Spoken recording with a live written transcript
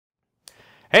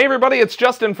Hey everybody, it's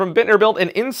Justin from Bittner Built, and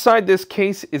inside this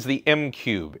case is the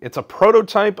M-Cube. It's a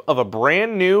prototype of a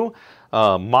brand new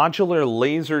modular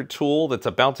laser tool that's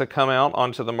about to come out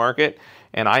onto the market,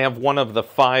 and I have one of the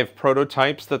 5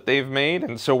 prototypes that they've made,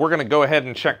 and so we're going to go ahead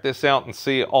and check this out and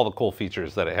see all the cool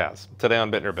features that it has today on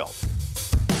Bittner Built.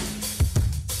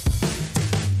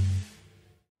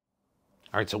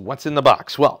 All right, so what's in the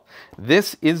box? Well,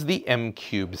 this is the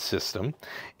M-Cube system,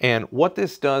 and what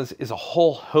this does is a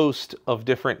whole host of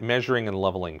different measuring and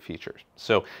leveling features.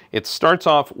 So it starts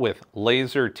off with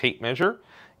laser tape measure.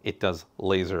 It does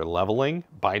laser leveling,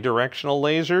 bidirectional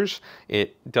lasers.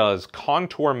 It does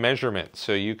contour measurement,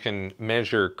 so you can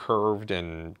measure curved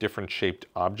and different shaped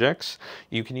objects.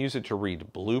 You can use it to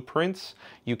read blueprints.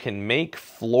 You can make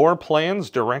floor plans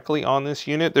directly on this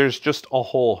unit. There's just a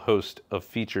whole host of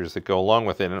features that go along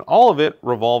with it, and all of it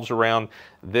revolves around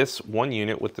this one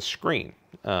unit with the screen.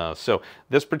 So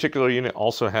this particular unit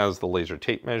also has the laser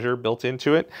tape measure built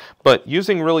into it, but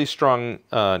using really strong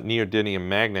neodymium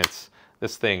magnets,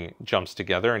 this thing jumps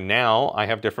together, and now I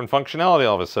have different functionality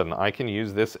all of a sudden. I can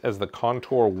use this as the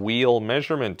contour wheel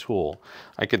measurement tool.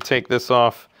 I could take this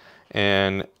off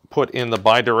and put in the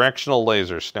bidirectional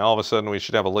lasers. Now all of a sudden we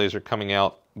should have a laser coming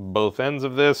out both ends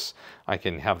of this. I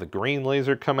can have the green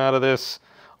laser come out of this.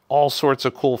 All sorts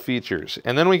of cool features.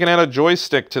 And then we can add a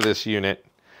joystick to this unit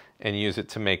and use it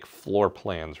to make floor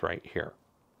plans right here.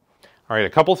 All right, a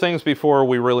couple things before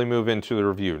we really move into the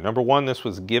review. Number one, this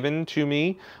was given to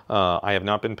me. I have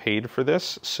not been paid for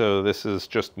this, so this is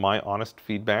just my honest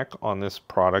feedback on this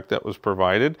product that was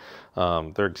provided.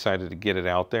 They're excited to get it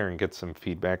out there and get some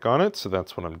feedback on it, so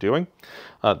that's what I'm doing.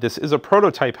 This is a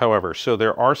prototype, however, so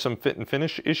there are some fit and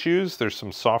finish issues. There's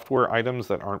some software items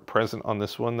that aren't present on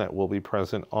this one that will be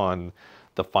present on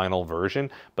the final version,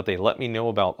 but they let me know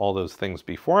about all those things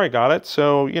before I got it,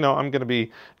 so you know, I'm going to be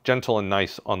gentle and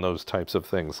nice on those types of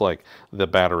things, like the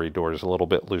battery door is a little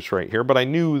bit loose right here, but I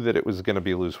knew that it was going to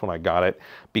be loose when I got it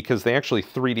because they actually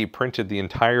 3D printed the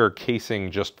entire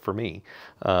casing just for me,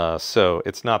 so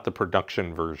it's not the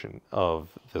production version of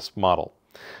this model.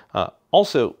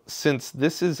 Also, since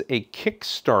this is a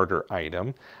Kickstarter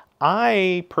item,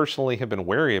 I personally have been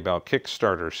wary about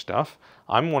Kickstarter stuff.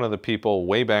 I'm one of the people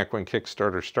way back when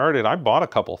Kickstarter started, I bought a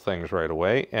couple things right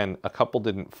away and a couple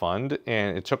didn't fund,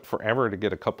 and it took forever to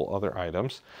get a couple other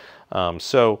items.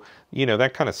 So, you know,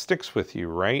 that kind of sticks with you,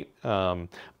 right?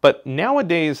 But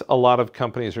nowadays, a lot of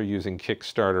companies are using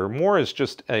Kickstarter more as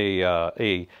just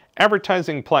a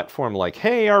advertising platform like,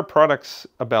 hey, our product's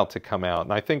about to come out.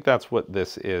 And I think that's what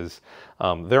this is.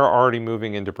 They're already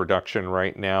moving into production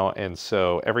right now, and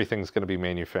so everything's going to be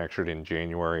manufactured in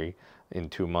January in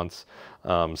 2 months.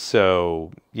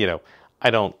 So, you know, I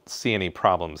don't see any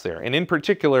problems there. And in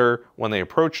particular, when they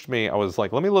approached me, I was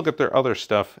like, let me look at their other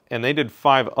stuff. And they did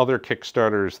 5 other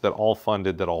Kickstarters that all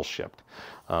funded, that all shipped.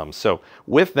 So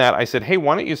with that, I said, hey,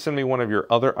 why don't you send me one of your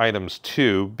other items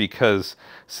too? Because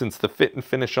since the fit and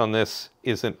finish on this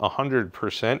isn't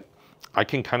 100%, I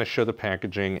can kind of show the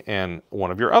packaging and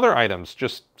one of your other items,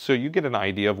 just so you get an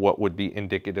idea of what would be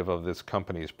indicative of this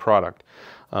company's product.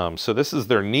 So this is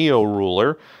their Neo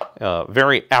ruler,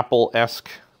 very Apple-esque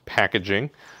packaging,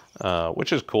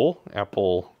 which is cool.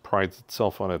 Apple prides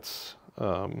itself on its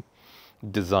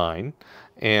design.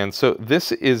 And so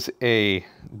this is a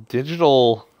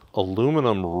digital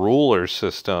aluminum ruler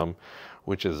system,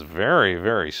 which is very,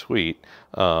 very sweet.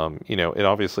 You know, it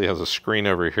obviously has a screen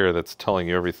over here that's telling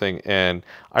you everything, and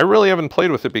I really haven't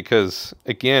played with it because,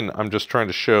 again, I'm just trying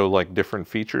to show like different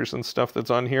features and stuff that's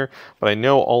on here, but I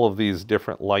know all of these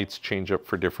different lights change up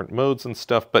for different modes and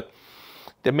stuff. But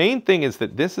the main thing is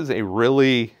that this is a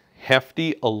really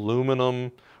hefty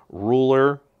aluminum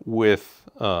ruler with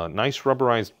nice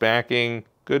rubberized backing,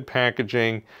 good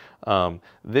packaging.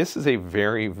 This is a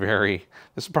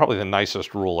this is probably the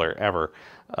nicest ruler ever.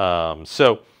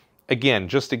 So again,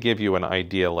 just to give you an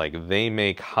idea, like, they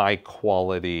make high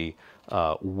quality,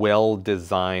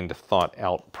 well-designed, thought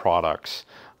out products.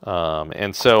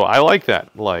 And so I like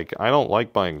that. Like, I don't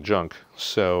like buying junk.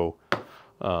 So,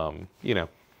 you know,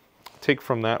 take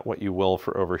from that what you will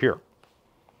for over here.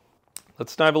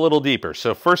 Let's dive a little deeper.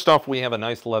 So first off, we have a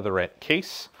nice leatherette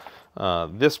case.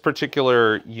 This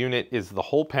particular unit is the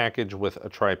whole package with a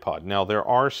tripod. Now there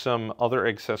are some other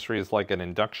accessories like an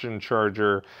induction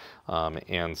charger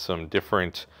and some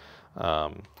different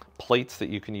plates that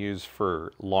you can use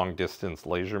for long distance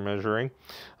laser measuring.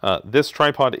 This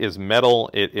tripod is metal.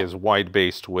 It is wide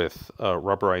based with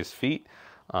rubberized feet.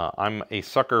 I'm a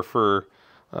sucker for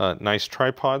nice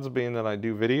tripods, being that I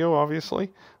do video, obviously.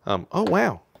 Oh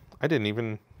wow, I didn't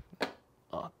even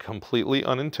completely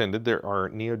unintended. There are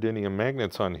neodymium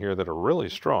magnets on here that are really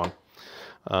strong.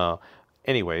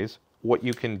 Anyways, what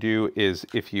you can do is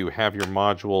if you have your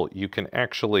module, you can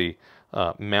actually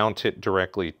mount it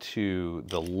directly to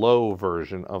the low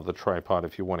version of the tripod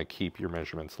if you want to keep your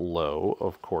measurements low,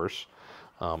 of course.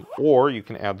 Or you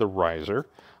can add the riser.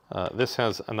 This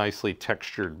has a nicely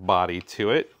textured body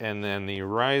to it, and then the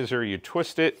riser, you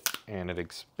twist it and it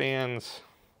extends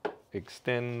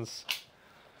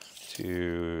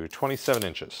to 27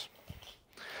 inches.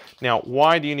 Now,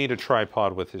 why do you need a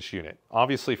tripod with this unit?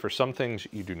 Obviously, for some things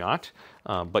you do not,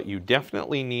 but you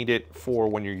definitely need it for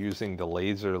when you're using the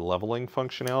laser leveling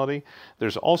functionality.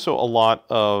 There's also a lot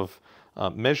of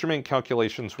measurement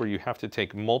calculations where you have to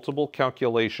take multiple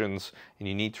calculations and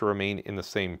you need to remain in the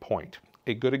same point.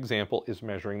 A good example is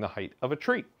measuring the height of a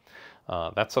tree.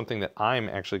 That's something that I'm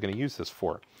actually going to use this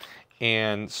for.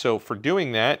 And so for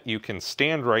doing that, you can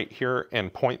stand right here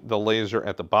and point the laser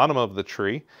at the bottom of the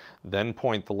tree, then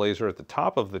point the laser at the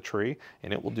top of the tree,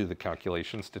 and it will do the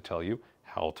calculations to tell you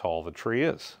how tall the tree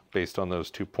is based on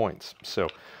those 2 points. So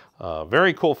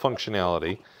very cool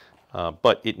functionality,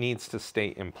 but it needs to stay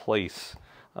in place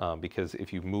because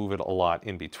if you move it a lot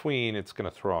in between, it's going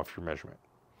to throw off your measurement.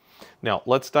 Now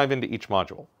let's dive into each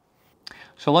module.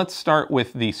 So let's start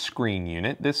with the screen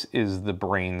unit. This is the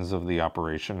brains of the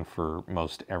operation for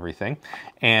most everything.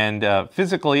 And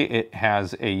physically, it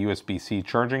has a USB-C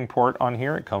charging port on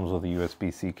here. It comes with a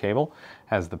USB-C cable,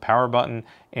 has the power button,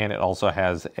 and it also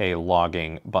has a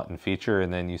logging button feature.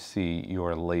 And then you see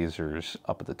your lasers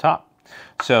up at the top.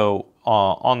 So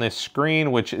on this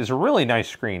screen, which is a really nice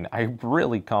screen, I'm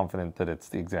really confident that it's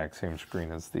the exact same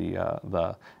screen as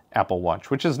the Apple Watch,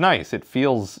 which is nice. It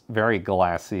feels very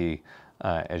glassy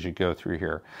as you go through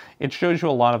here. It shows you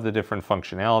a lot of the different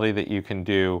functionality that you can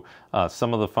do.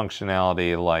 Some of the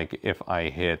functionality, like if I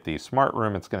hit the smart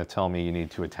room, it's going to tell me you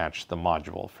need to attach the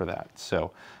module for that.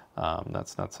 So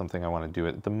that's not something I want to do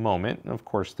at the moment. And of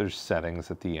course, there's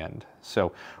settings at the end.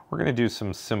 So we're going to do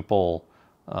some simple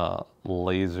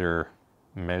laser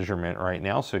measurement right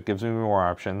now, so it gives me more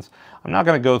options. I'm not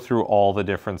going to go through all the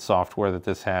different software that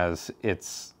this has.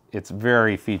 It's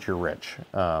very feature rich,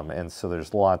 and so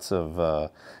there's lots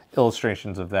of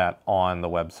illustrations of that on the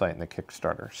website and the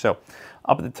Kickstarter. So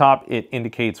up at the top, it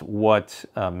indicates what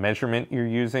measurement you're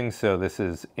using. So this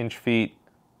is inch, feet,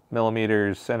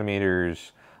 millimeters,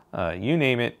 centimeters, you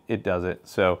name it, it does it.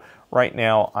 So right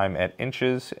now I'm at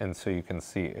inches, and so you can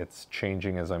see it's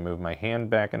changing as I move my hand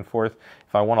back and forth.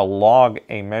 If I want to log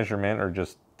a measurement or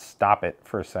just stop it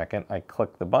for a second, I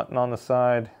click the button on the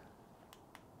side.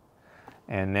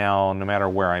 And now, no matter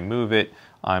where I move it,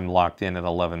 I'm locked in at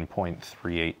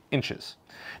 11.38 inches.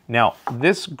 Now,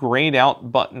 this grayed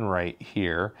out button right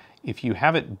here, if you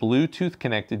have it Bluetooth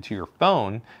connected to your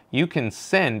phone, you can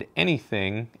send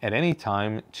anything at any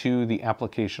time to the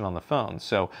application on the phone.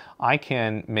 So I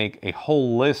can make a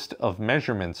whole list of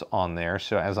measurements on there.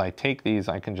 So as I take these,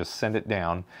 I can just send it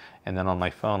down, and then on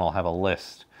my phone, I'll have a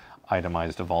list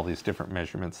itemized of all these different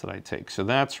measurements that I take. So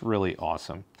that's really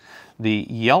awesome. The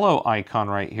yellow icon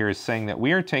right here is saying that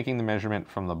we are taking the measurement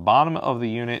from the bottom of the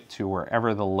unit to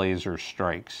wherever the laser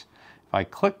strikes. If I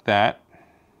click that,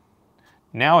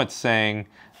 now it's saying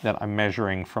that I'm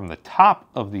measuring from the top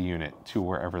of the unit to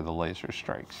wherever the laser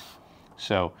strikes.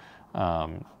 So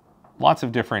lots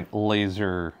of different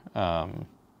laser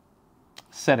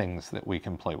settings that we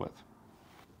can play with.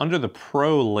 Under the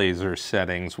Pro laser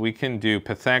settings, we can do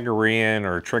Pythagorean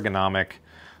or trigonomic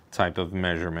type of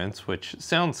measurements, which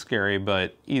sounds scary,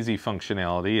 but easy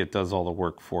functionality. It does all the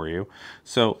work for you.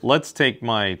 So let's take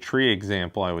my tree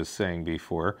example I was saying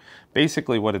before.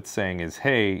 Basically what it's saying is,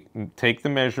 hey, take the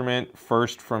measurement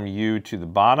first from you to the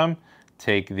bottom,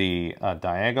 take the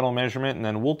diagonal measurement, and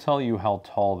then we'll tell you how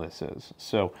tall this is.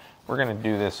 So we're going to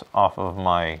do this off of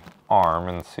my arm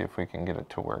and see if we can get it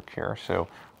to work here. So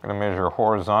I'm going to measure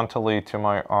horizontally to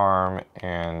my arm,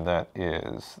 and that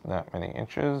is that many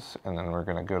inches. And then we're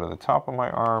going to go to the top of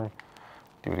my arm,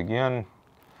 do it again,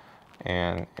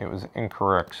 and it was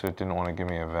incorrect, so it didn't want to give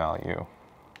me a value.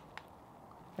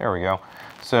 There we go.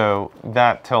 So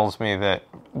that tells me that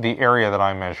the area that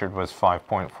I measured was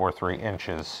 5.43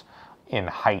 inches in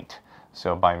height.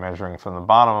 So by measuring from the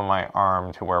bottom of my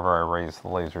arm to wherever I raised the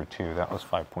laser to, that was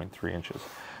 5.3 inches.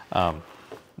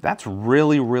 That's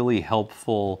really, really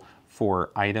helpful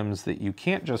for items that you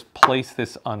can't just place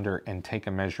this under and take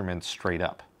a measurement straight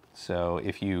up. So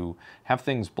if you have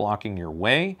things blocking your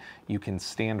way, you can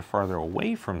stand farther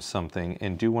away from something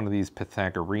and do one of these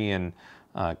Pythagorean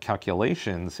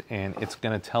calculations, and it's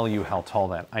going to tell you how tall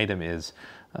that item is,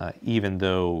 even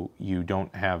though you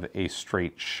don't have a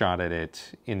straight shot at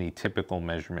it in the typical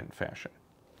measurement fashion.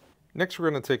 Next, we're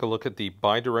going to take a look at the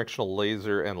bidirectional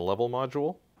laser and level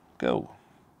module. Go.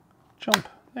 jump.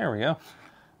 There we go.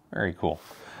 Very cool.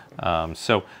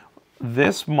 So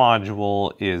this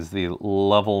module is the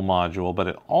level module, but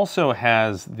it also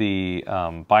has the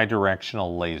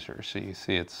bidirectional laser. So you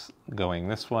see it's going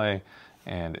this way,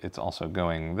 and it's also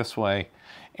going this way.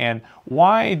 And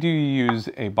why do you use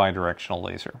a bidirectional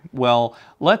laser? Well,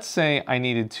 let's say I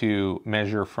needed to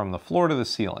measure from the floor to the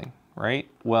ceiling, right?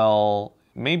 Well,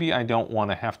 maybe I don't want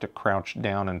to have to crouch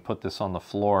down and put this on the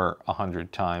floor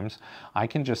 100 times. I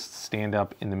can just stand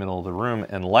up in the middle of the room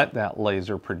and let that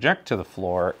laser project to the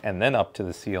floor and then up to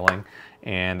the ceiling,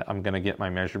 and I'm going to get my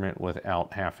measurement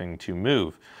without having to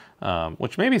move,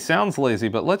 which maybe sounds lazy,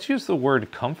 but let's use the word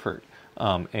comfort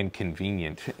and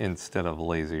convenient instead of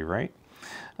lazy, right?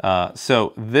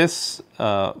 So this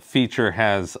feature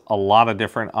has a lot of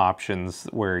different options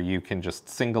where you can just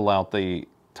single out the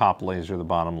top laser, the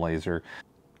bottom laser.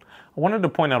 I wanted to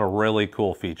point out a really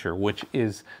cool feature, which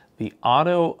is the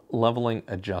auto leveling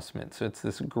adjustment. So it's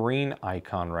this green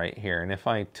icon right here. And if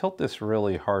I tilt this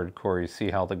really hardcore, you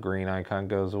see how the green icon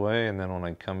goes away, and then when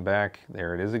I come back,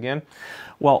 there it is again.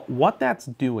 Well, what that's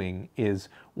doing is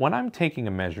when I'm taking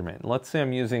a measurement, let's say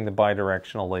I'm using the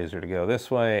bidirectional laser to go this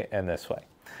way and this way,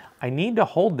 I need to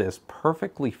hold this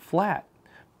perfectly flat,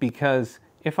 because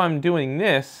if I'm doing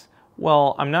this,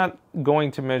 well, I'm not going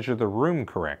to measure the room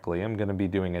correctly. I'm going to be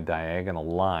doing a diagonal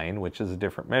line, which is a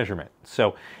different measurement.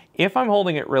 So if I'm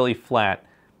holding it really flat,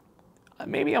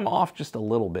 maybe I'm off just a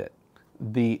little bit.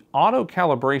 The auto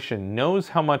calibration knows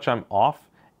how much I'm off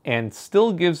and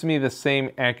still gives me the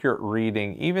same accurate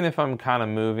reading, even if I'm kind of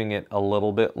moving it a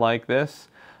little bit like this.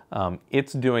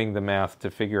 It's doing the math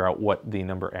to figure out what the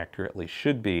number accurately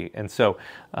should be. And so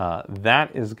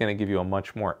that is going to give you a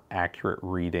much more accurate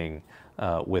reading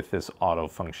with this auto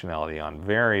functionality on.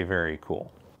 Very, very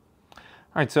cool. All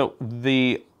right, so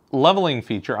the leveling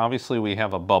feature, obviously we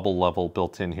have a bubble level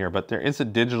built in here, but there is a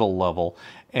digital level.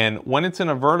 And when it's in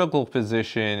a vertical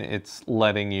position, it's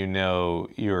letting you know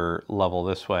your level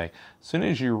this way. As soon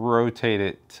as you rotate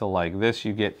it to like this,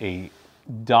 you get a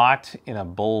dot in a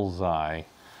bullseye.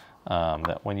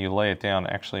 That when you lay it down,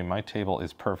 actually my table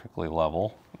is perfectly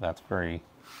level. That's very,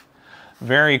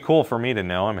 very cool for me to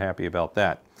know. I'm happy about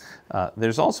that.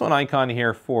 There's also an icon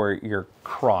here for your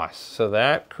cross. So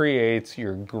that creates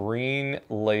your green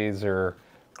laser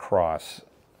cross.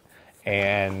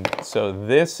 And so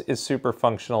this is super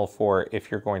functional for if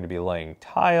you're going to be laying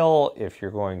tile, if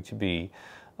you're going to be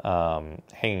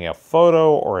hanging a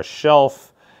photo or a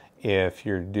shelf, if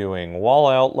you're doing wall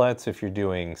outlets, if you're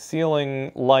doing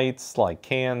ceiling lights like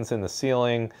cans in the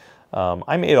ceiling.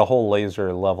 I made a whole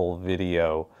laser level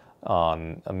video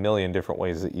on a million different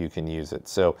ways that you can use it.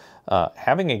 So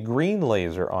having a green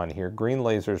laser on here, green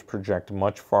lasers project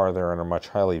much farther and are much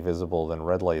highly visible than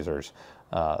red lasers.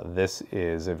 This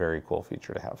is a very cool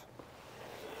feature to have.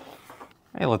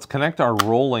 Hey, let's connect our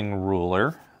rolling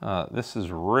ruler. This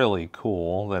is really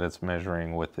cool that it's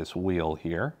measuring with this wheel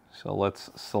here. So let's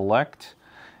select,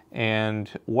 and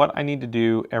what I need to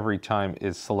do every time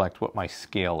is select what my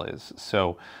scale is.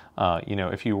 So, you know,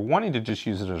 if you're wanting to just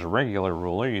use it as a regular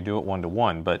ruler, you do it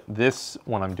 1:1, but this,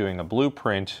 when I'm doing a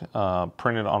blueprint,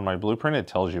 printed on my blueprint, it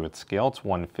tells you its scale, it's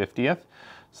 1/50th.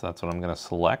 So that's what I'm gonna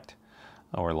select,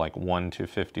 or like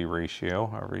 1:50 ratio,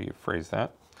 however you phrase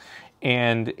that.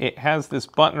 And it has this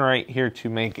button right here to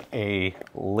make a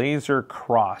laser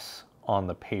cross on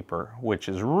the paper, which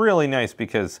is really nice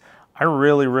because I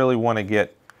really, really want to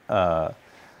get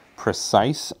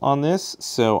precise on this.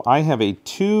 So I have a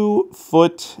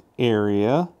 2-foot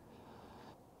area.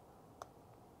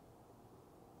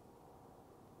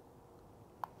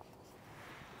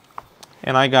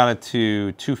 And I got it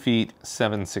to 2 feet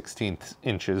 7/16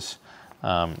 inches.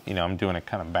 You know, I'm doing it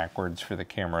kind of backwards for the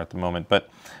camera at the moment, but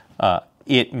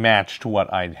it matched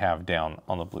what I'd have down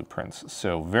on the blueprints.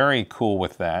 So very cool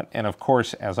with that. And of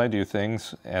course, as I do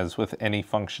things, as with any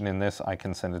function in this, I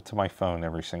can send it to my phone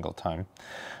every single time.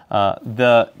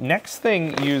 The next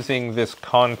thing using this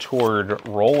contoured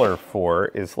roller for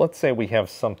is, let's say we have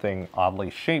something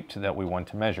oddly shaped that we want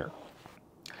to measure.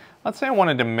 Let's say I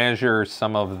wanted to measure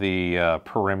some of the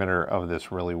perimeter of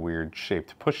this really weird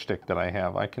shaped push stick that I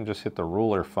have. I can just hit the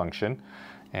ruler function,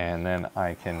 and then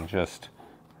I can just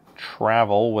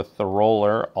travel with the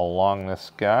roller along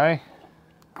this guy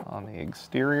on the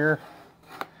exterior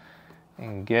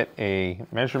and get a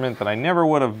measurement that I never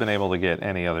would have been able to get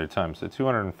any other time. So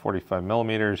 245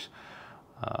 millimeters,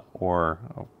 or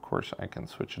of course I can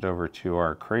switch it over to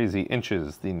our crazy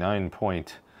inches, the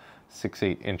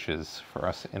 9.68 inches for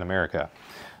us in America.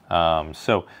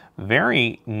 So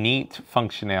very neat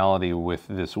functionality with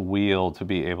this wheel to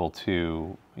be able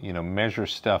to, you know, measure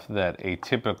stuff that a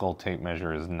typical tape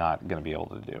measure is not going to be able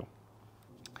to do.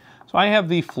 So I have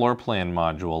the floor plan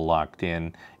module locked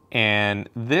in, and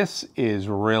this is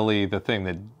really the thing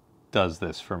that does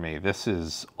this for me. This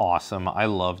is awesome. I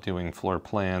love doing floor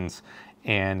plans,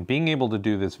 and being able to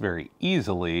do this very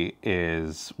easily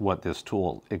is what this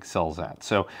tool excels at.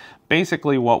 So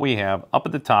basically what we have up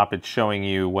at the top, it's showing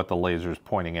you what the laser is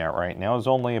pointing at right now is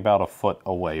only about a foot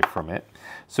away from it.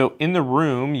 So in the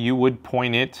room, you would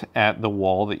point it at the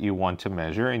wall that you want to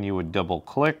measure, and you would double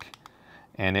click,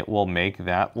 and it will make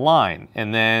that line.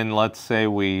 And then let's say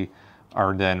we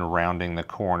are then rounding the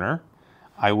corner.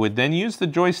 I would then use the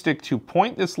joystick to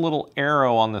point this little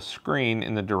arrow on the screen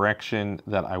in the direction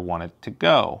that I want it to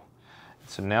go.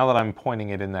 So now that I'm pointing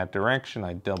it in that direction,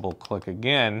 I double click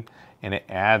again, and it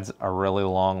adds a really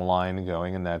long line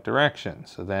going in that direction.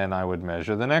 So then I would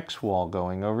measure the next wall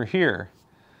going over here.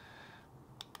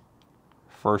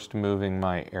 First moving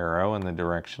my arrow in the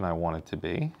direction I want it to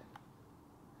be,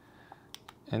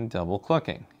 and double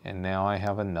clicking. And now I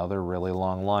have another really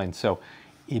long line. So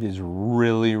it is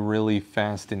really, really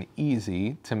fast and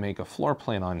easy to make a floor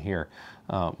plan on here.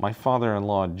 My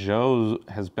father-in-law, Joe,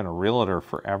 has been a realtor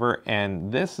forever,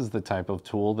 and this is the type of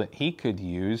tool that he could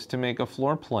use to make a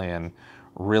floor plan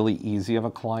really easy of a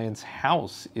client's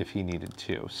house if he needed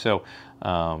to. So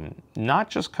not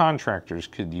just contractors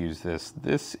could use this.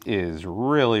 This is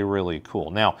really, really cool.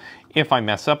 Now, if I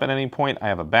mess up at any point, I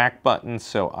have a back button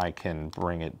so I can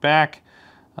bring it back.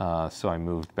 So I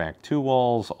moved back 2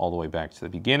 walls all the way back to the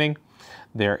beginning.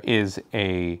 There is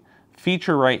a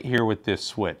feature right here with this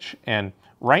switch, and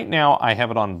right now I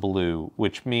have it on blue,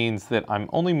 which means that I'm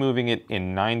only moving it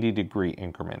in 90-degree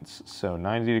increments. So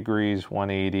 90 degrees,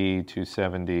 180,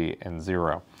 270, and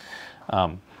 0.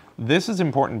 This is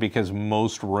important because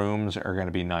most rooms are going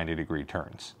to be 90-degree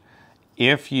turns.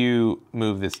 If you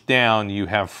move this down, you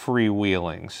have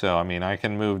freewheeling. So, I mean, I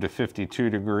can move to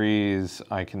 52 degrees,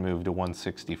 I can move to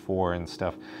 164 and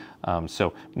stuff.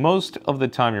 So most of the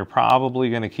time, you're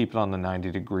probably going to keep it on the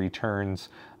 90-degree turns,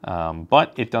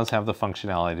 but it does have the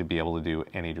functionality to be able to do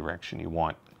any direction you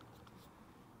want.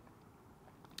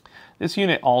 This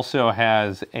unit also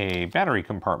has a battery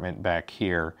compartment back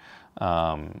here,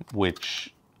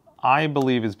 which I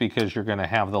believe is because you're going to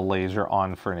have the laser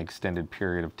on for an extended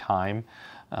period of time,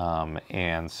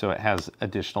 and so it has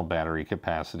additional battery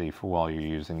capacity for while you're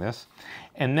using this.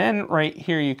 And then right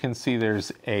here you can see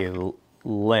there's a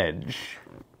ledge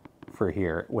for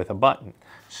here with a button.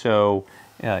 So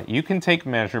you can take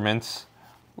measurements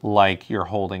like you're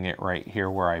holding it right here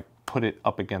where I put it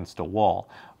up against a wall,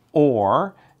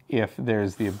 or if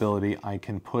there's the ability, I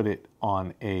can put it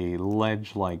on a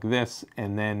ledge like this,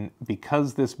 and then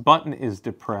because this button is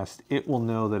depressed, it will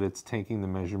know that it's taking the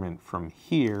measurement from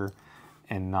here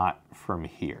and not from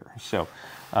here. So,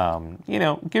 you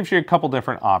know, gives you a couple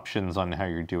different options on how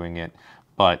you're doing it,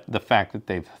 but the fact that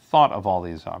they've thought of all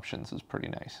these options is pretty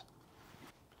nice.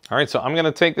 All right, so I'm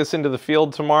gonna take this into the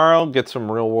field tomorrow, get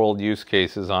some real world use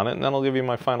cases on it, and then I'll give you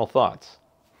my final thoughts.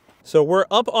 So we're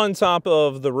up on top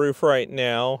of the roof right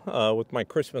now with my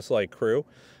Christmas light crew,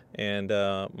 and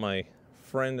my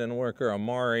friend and worker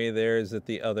Amari there is at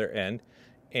the other end.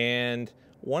 And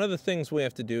one of the things we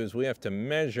have to do is we have to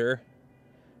measure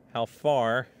how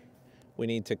far we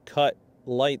need to cut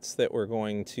lights that we're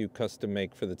going to custom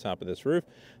make for the top of this roof.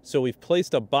 So we've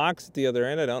placed a box at the other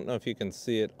end. I don't know if you can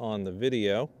see it on the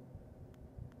video,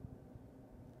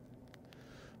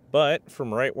 but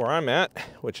from right where I'm at,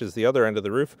 which is the other end of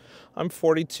the roof, I'm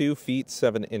 42 feet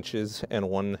 7 inches and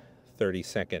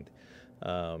 1/32.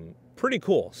 Pretty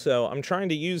cool. So I'm trying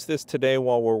to use this today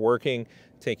while we're working,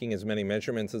 taking as many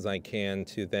measurements as I can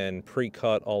to then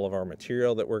pre-cut all of our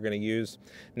material that we're going to use.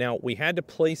 Now, we had to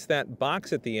place that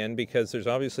box at the end because there's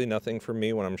obviously nothing for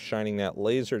me when I'm shining that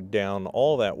laser down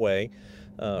all that way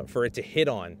for it to hit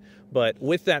on. But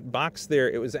with that box there,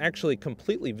 it was actually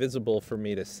completely visible for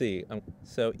me to see.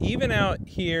 So even out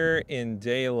here in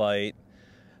daylight,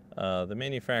 the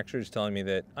manufacturer is telling me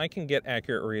that I can get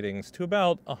accurate readings to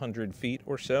about 100 feet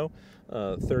or so,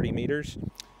 30 meters.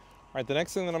 All right, the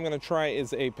next thing that I'm going to try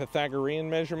is a Pythagorean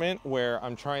measurement where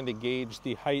I'm trying to gauge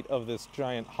the height of this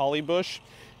giant holly bush.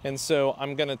 And so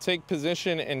I'm going to take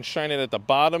position and shine it at the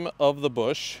bottom of the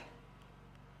bush,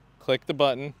 click the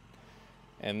button,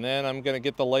 and then I'm going to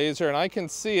get the laser, and I can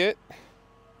see it.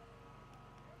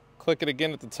 Click it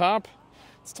again at the top.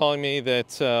 It's telling me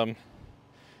that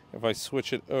if I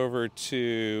switch it over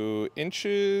to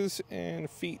inches and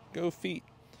feet, go feet.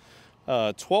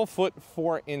 12 foot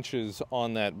 4 inches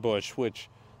on that bush, which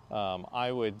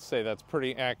I would say that's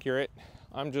pretty accurate.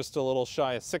 I'm just a little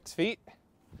shy of 6 feet,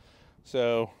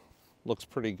 so looks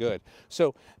pretty good.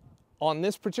 So on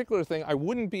this particular thing, I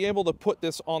wouldn't be able to put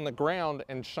this on the ground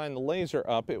and shine the laser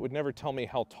up. It would never tell me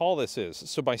how tall this is.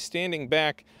 So by standing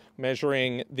back,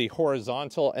 measuring the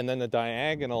horizontal and then the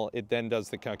diagonal, it then does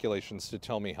the calculations to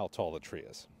tell me how tall the tree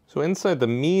is. So inside the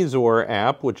Mizor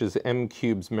app, which is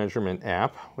MCube's measurement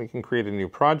app, we can create a new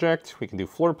project. We can do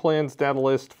floor plans, data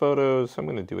list, photos. I'm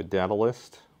going to do a data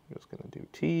list. I'm just going to do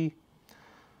T,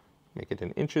 make it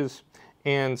in inches.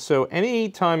 And so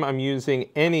anytime I'm using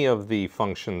any of the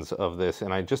functions of this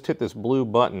and I just hit this blue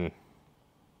button,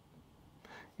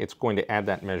 it's going to add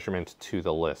that measurement to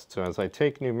the list. So as I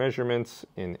take new measurements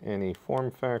in any form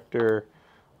factor,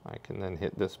 I can then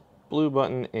hit this blue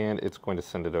button and it's going to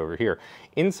send it over here.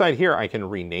 Inside here I can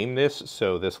rename this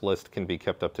so this list can be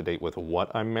kept up to date with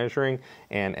what I'm measuring,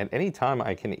 and at any time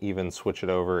I can even switch it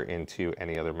over into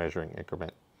any other measuring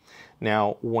increment.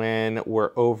 Now when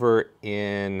we're over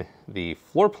in the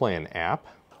floor plan app,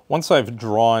 once I've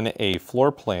drawn a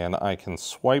floor plan, I can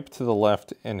swipe to the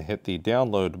left and hit the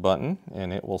download button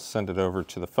and it will send it over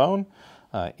to the phone.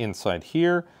 Inside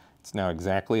here, it's now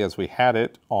exactly as we had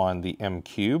it on the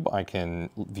MCube. I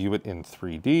can view it in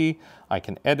 3D. I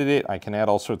can edit it. I can add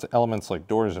all sorts of elements like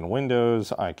doors and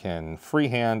windows. I can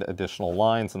freehand additional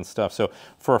lines and stuff. So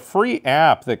for a free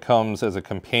app that comes as a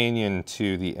companion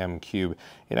to the MCube,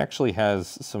 it actually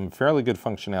has some fairly good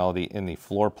functionality in the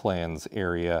floor plans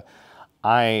area.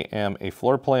 I am a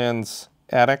floor plans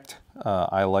addict.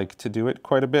 I like to do it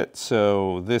quite a bit.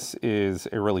 So this is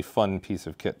a really fun piece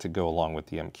of kit to go along with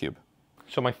the MCube.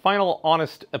 So my final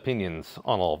honest opinions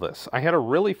on all of this. I had a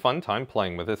really fun time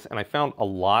playing with this and I found a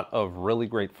lot of really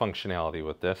great functionality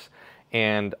with this.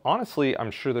 And honestly, I'm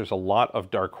sure there's a lot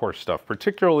of dark horse stuff,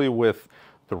 particularly with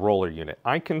the roller unit.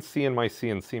 I can see in my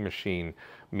CNC machine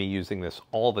me using this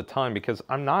all the time because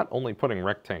I'm not only putting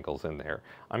rectangles in there,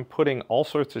 I'm putting all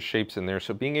sorts of shapes in there.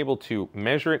 So being able to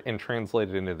measure it and translate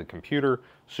it into the computer,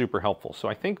 super helpful. So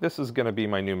I think this is going to be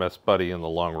my new best buddy in the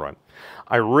long run.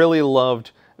 I really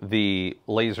loved the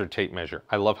laser tape measure.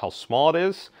 I love how small it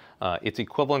is. It's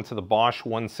equivalent to the Bosch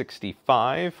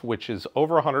 165, which is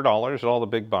over $100 at all the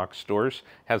big box stores.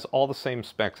 Has all the same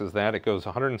specs as that. It goes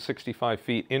 165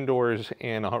 feet indoors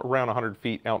and around 100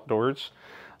 feet outdoors.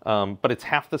 But it's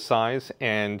half the size,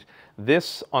 and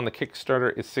this on the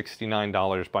Kickstarter is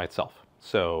 $69 by itself.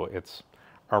 So it's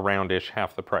around-ish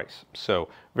half the price. So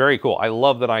very cool. I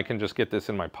love that I can just get this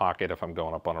in my pocket if I'm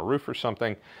going up on a roof or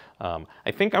something.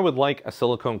 I think I would like a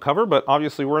silicone cover, but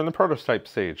obviously we're in the prototype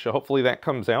stage, so hopefully that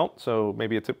comes out. So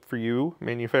maybe a tip for you,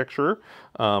 manufacturer.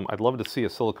 I'd love to see a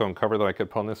silicone cover that I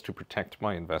could put on this to protect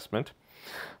my investment.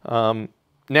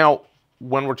 Now,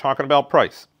 when we're talking about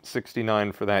price,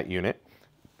 $69 for that unit.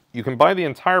 You can buy the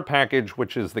entire package,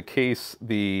 which is the case,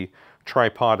 the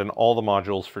tripod, and all the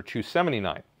modules for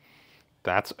 $279.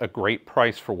 That's a great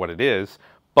price for what it is,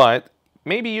 but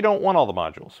maybe you don't want all the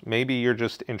modules. Maybe you're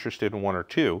just interested in one or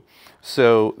two.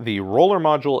 So the roller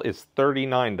module is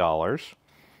 $39.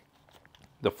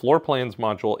 The floor plans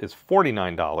module is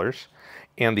 $49.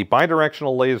 And the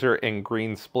bidirectional laser and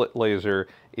green split laser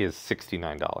is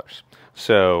 $69.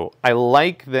 So I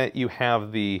like that you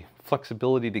have the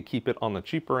flexibility to keep it on the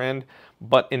cheaper end,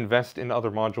 but invest in other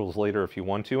modules later if you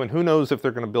want to. And who knows if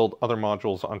they're going to build other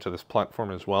modules onto this platform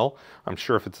as well. I'm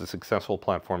sure if it's a successful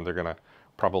platform, they're going to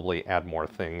probably add more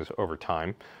things over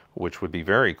time, which would be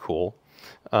very cool.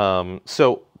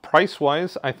 So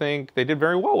price-wise, I think they did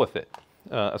very well with it,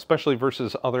 especially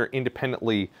versus other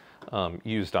independently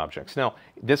used objects. Now,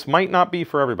 this might not be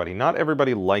for everybody. Not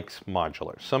everybody likes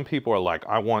modular. Some people are like,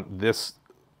 I want this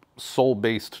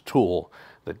sole-based tool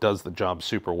that does the job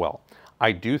super well.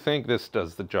 I do think this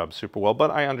does the job super well,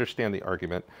 but I understand the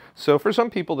argument. So for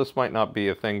some people, this might not be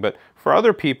a thing, but for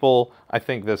other people, I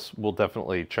think this will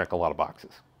definitely check a lot of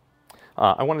boxes.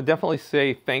 I want to definitely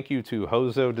say thank you to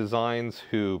Hozo Designs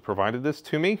who provided this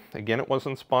to me. Again, it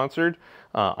wasn't sponsored.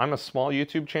 I'm a small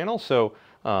YouTube channel, so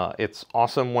it's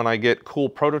awesome when I get cool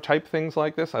prototype things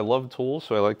like this. I love tools,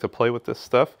 so I like to play with this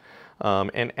stuff.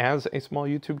 And as a small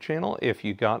YouTube channel, if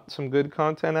you got some good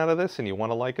content out of this and you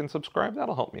want to like and subscribe,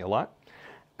 that'll help me a lot.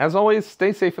 As always,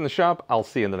 stay safe in the shop. I'll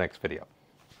see you in the next video.